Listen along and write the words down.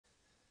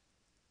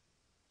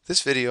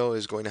This video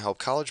is going to help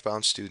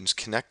college-bound students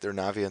connect their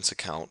Naviance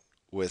account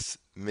with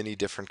many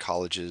different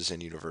colleges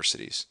and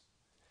universities.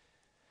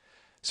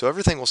 So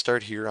everything will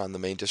start here on the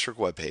main district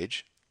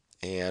webpage,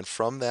 and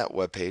from that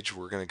webpage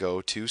we're going to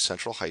go to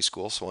Central High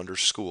School. So under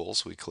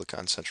Schools we click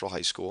on Central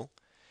High School,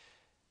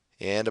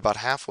 and about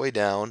halfway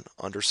down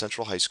under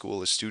Central High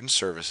School is Student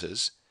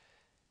Services,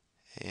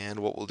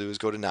 and what we'll do is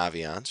go to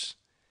Naviance,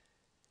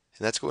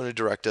 and that's going to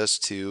direct us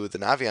to the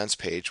Naviance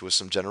page with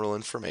some general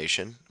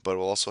information, but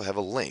we'll also have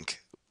a link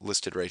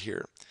listed right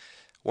here.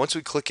 Once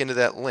we click into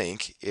that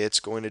link, it's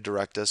going to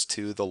direct us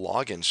to the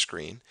login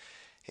screen,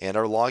 and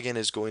our login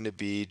is going to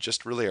be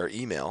just really our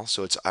email.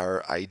 So it's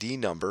our ID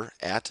number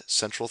at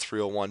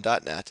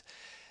central301.net,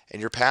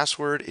 and your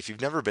password, if you've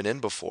never been in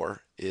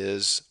before,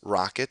 is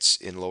rockets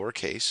in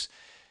lowercase.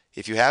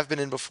 If you have been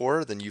in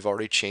before, then you've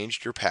already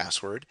changed your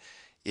password.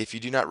 If you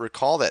do not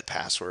recall that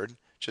password,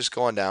 just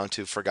go on down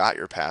to forgot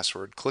your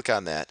password, click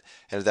on that,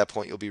 and at that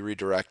point you'll be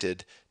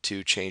redirected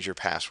to change your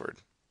password.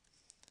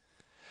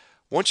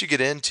 Once you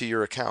get into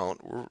your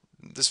account,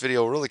 this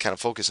video will really kind of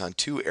focus on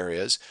two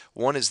areas.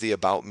 One is the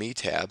About Me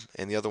tab,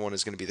 and the other one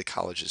is going to be the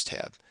Colleges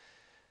tab.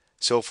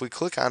 So if we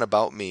click on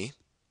About Me,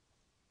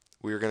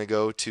 we are going to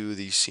go to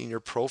the Senior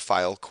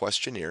Profile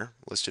Questionnaire,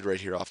 listed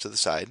right here off to the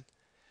side.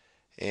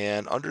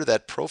 And under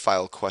that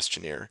Profile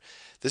Questionnaire,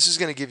 this is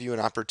going to give you an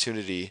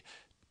opportunity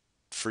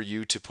for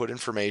you to put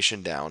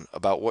information down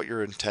about what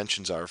your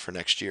intentions are for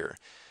next year.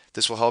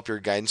 This will help your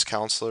guidance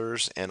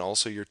counselors and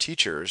also your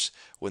teachers,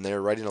 when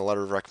they're writing a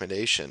letter of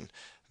recommendation,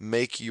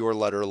 make your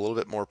letter a little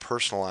bit more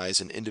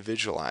personalized and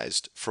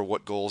individualized for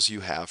what goals you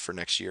have for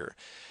next year.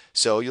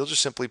 So you'll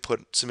just simply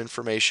put some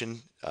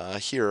information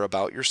here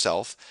about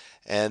yourself,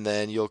 and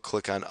then you'll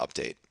click on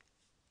Update.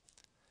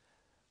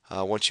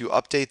 Once you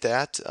update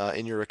that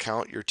in your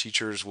account, your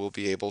teachers will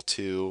be able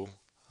to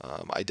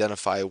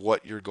identify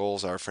what your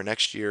goals are for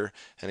next year,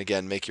 and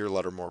again, make your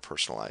letter more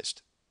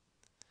personalized.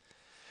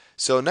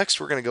 So next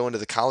we're going to go into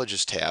the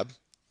Colleges tab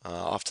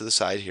off to the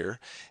side here,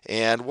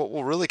 and what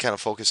we'll really kind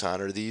of focus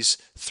on are these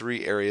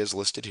three areas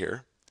listed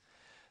here.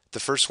 The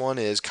first one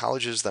is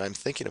colleges that I'm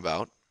thinking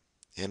about,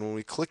 and when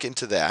we click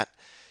into that,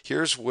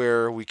 here's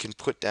where we can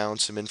put down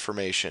some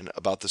information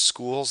about the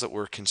schools that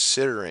we're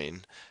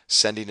considering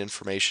sending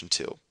information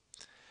to.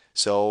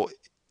 So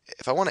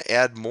if I want to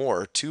add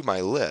more to my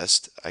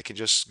list, I can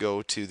just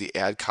go to the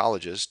Add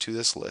Colleges to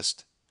this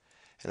list,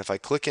 and if I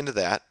click into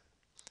that,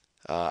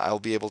 I'll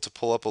be able to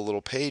pull up a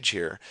little page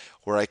here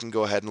where I can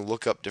go ahead and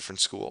look up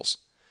different schools.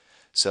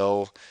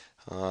 So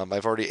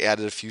I've already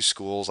added a few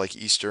schools like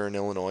Eastern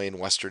Illinois and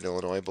Western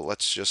Illinois, but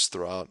let's just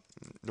throw out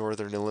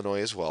Northern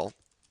Illinois as well.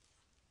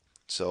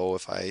 So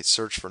if I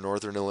search for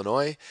Northern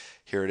Illinois,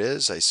 here it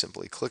is. I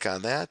simply click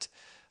on that.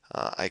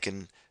 I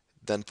can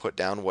then put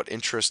down what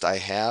interest I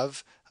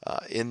have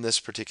in this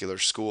particular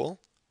school.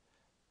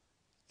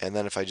 And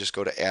then if I just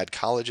go to Add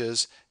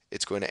Colleges,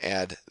 it's going to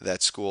add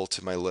that school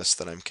to my list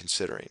that I'm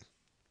considering.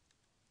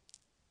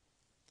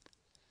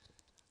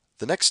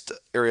 The next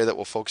area that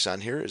we'll focus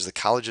on here is the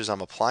colleges I'm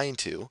applying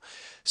to.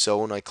 So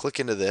when I click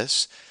into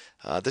this,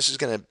 this is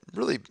going to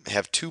really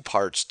have two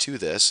parts to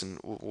this, and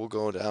we'll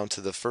go down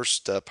to the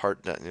first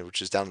part,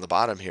 which is down at the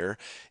bottom here,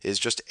 is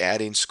just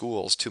adding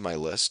schools to my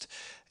list.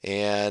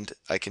 And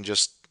I can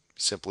just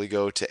simply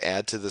go to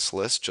add to this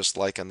list, just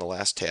like on the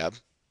last tab.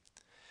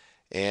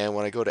 And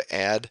when I go to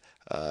add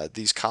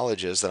these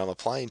colleges that I'm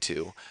applying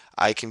to,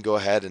 I can go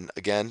ahead and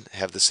again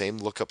have the same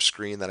lookup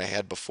screen that I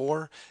had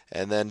before,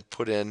 and then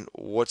put in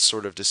what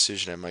sort of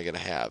decision am I going to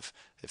have.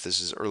 If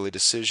this is early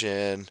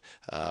decision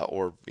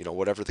or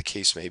whatever the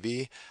case may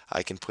be,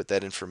 I can put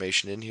that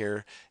information in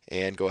here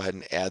and go ahead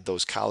and add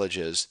those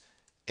colleges,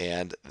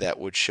 and that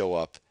would show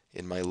up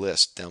in my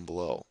list down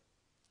below.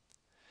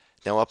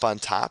 Now up on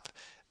top,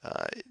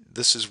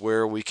 this is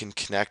where we can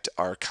connect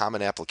our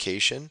common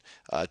application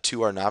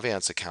to our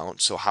Naviance account.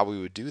 So how we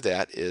would do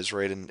that is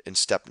right in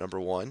step number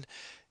one,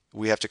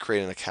 we have to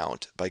create an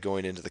account by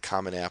going into the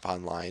Common App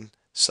Online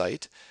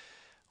site.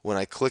 When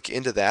I click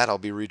into that, I'll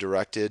be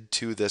redirected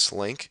to this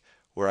link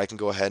where I can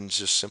go ahead and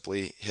just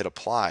simply hit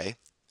apply.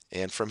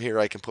 And from here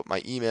I can put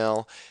my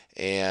email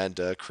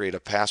and create a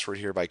password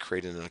here by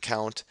creating an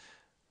account.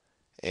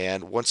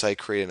 And once I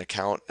create an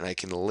account, and I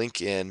can link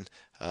in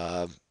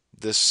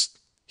this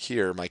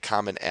here, my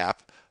Common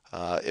App,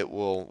 it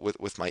will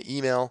with my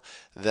email,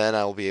 then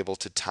I'll be able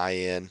to tie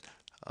in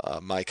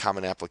my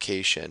common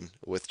application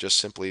with just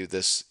simply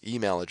this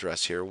email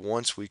address here.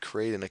 Once we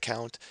create an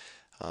account,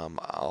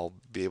 I'll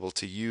be able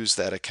to use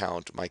that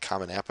account, my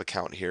Common App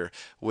account here,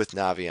 with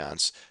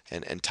Naviance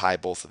and tie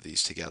both of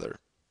these together.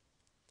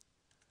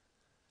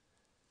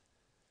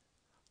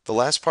 The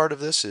last part of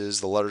this is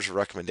the letters of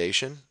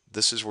recommendation.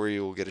 This is where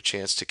you will get a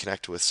chance to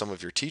connect with some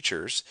of your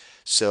teachers.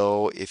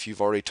 So if you've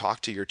already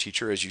talked to your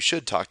teacher, as you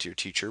should talk to your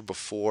teacher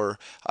before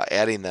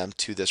adding them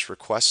to this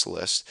request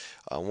list,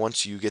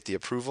 once you get the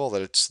approval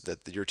that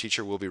your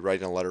teacher will be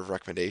writing a letter of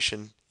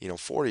recommendation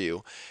for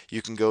you,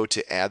 you can go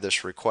to add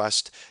this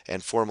request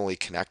and formally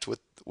connect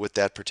with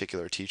that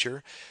particular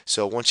teacher.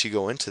 So once you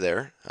go into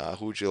there,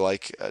 who would you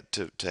like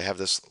to have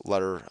this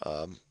letter,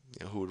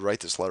 who would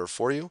write this letter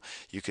for you?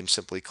 You can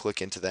simply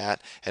click into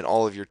that, and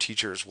all of your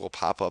teachers will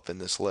pop up in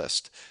this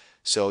list.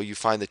 So you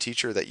find the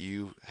teacher that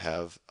you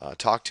have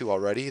talked to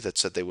already that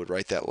said they would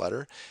write that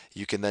letter.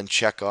 You can then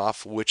check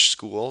off which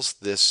schools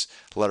this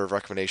letter of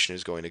recommendation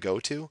is going to go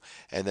to,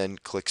 and then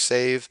click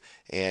save,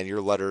 and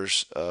your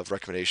letters of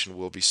recommendation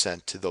will be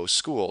sent to those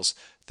schools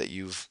that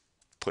you've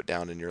put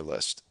down in your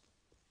list.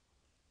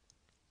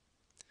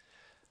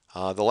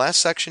 The last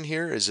section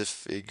here is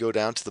if you go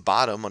down to the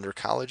bottom under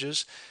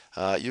colleges,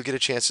 you get a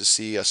chance to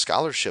see a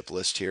scholarship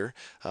list here.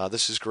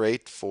 This is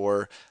great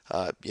for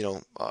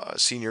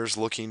seniors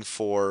looking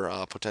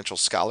for potential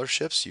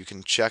scholarships. You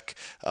can check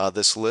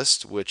this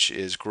list, which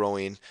is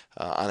growing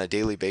on a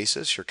daily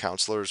basis. Your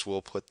counselors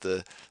will put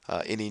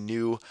any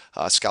new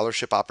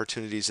scholarship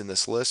opportunities in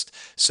this list,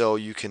 so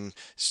you can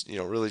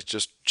really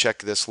just check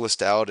this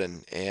list out,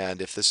 and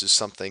if this is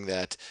something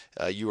that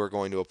you are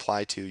going to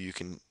apply to, you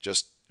can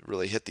just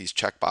really hit these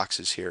check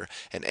boxes here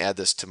and add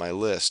this to my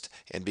list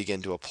and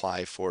begin to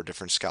apply for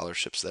different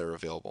scholarships that are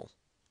available.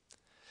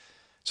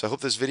 So I hope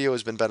this video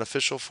has been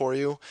beneficial for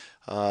you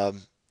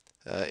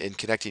in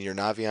connecting your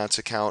Naviance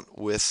account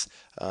with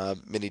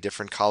many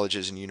different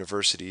colleges and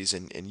universities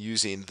and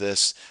using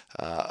this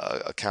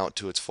account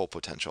to its full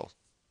potential.